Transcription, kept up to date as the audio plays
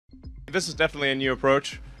this is definitely a new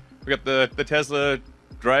approach. We got the Tesla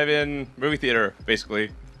drive-in movie theater,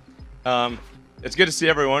 basically. It's good to see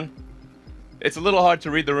everyone. It's a little hard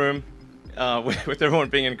to read the room with everyone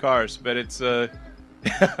being in cars, but it's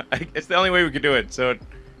it's the only way we could do it. So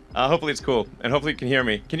hopefully it's cool, and hopefully you can hear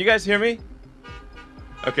me. Can you guys hear me?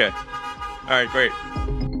 Okay. All right, great.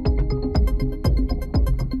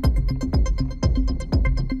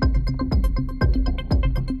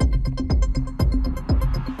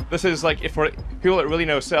 This is like, if for people that really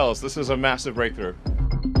know cells, this is a massive breakthrough.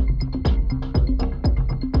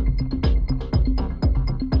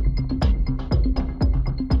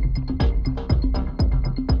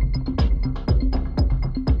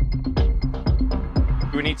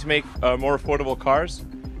 We need to make more affordable cars.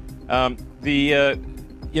 I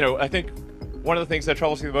think one of the things that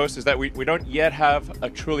troubles me the most is that we don't yet have a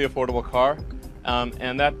truly affordable car,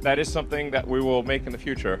 and that is something that we will make in the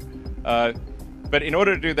future. But in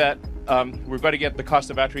order to do that, we've got to get the cost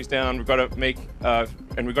of batteries down. We've got to make,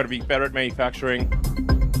 and we've got to be better at manufacturing.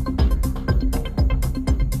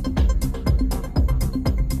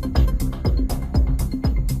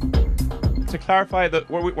 To clarify,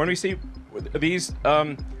 when we see these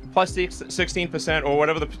plus 16% or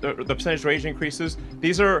whatever the percentage range increases,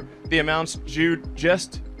 these are the amounts due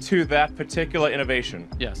just to that particular innovation.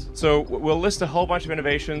 Yes. So we'll list a whole bunch of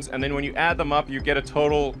innovations, and then when you add them up, you get a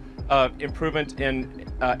total improvement in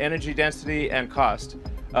energy density and cost.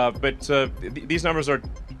 But these numbers are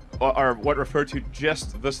what refer to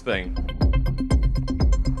just this thing.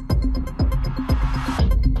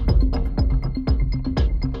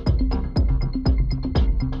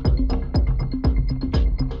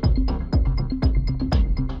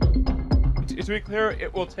 To be clear,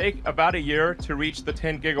 it will take about a year to reach the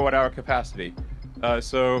 10 gigawatt-hour capacity.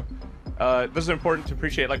 This is important to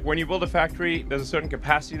appreciate. Like, when you build a factory, there's a certain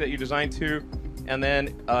capacity that you design to, and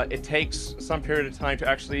then it takes some period of time to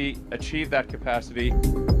actually achieve that capacity.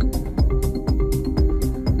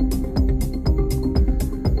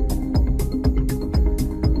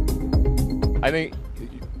 I think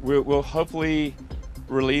we'll hopefully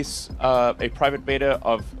release a private beta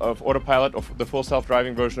of Autopilot, or the full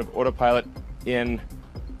self-driving version of Autopilot, in,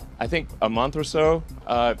 I think, a month or so,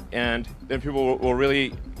 and then people will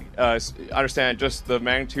really understand just the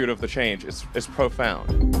magnitude of the change. It's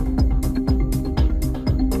profound.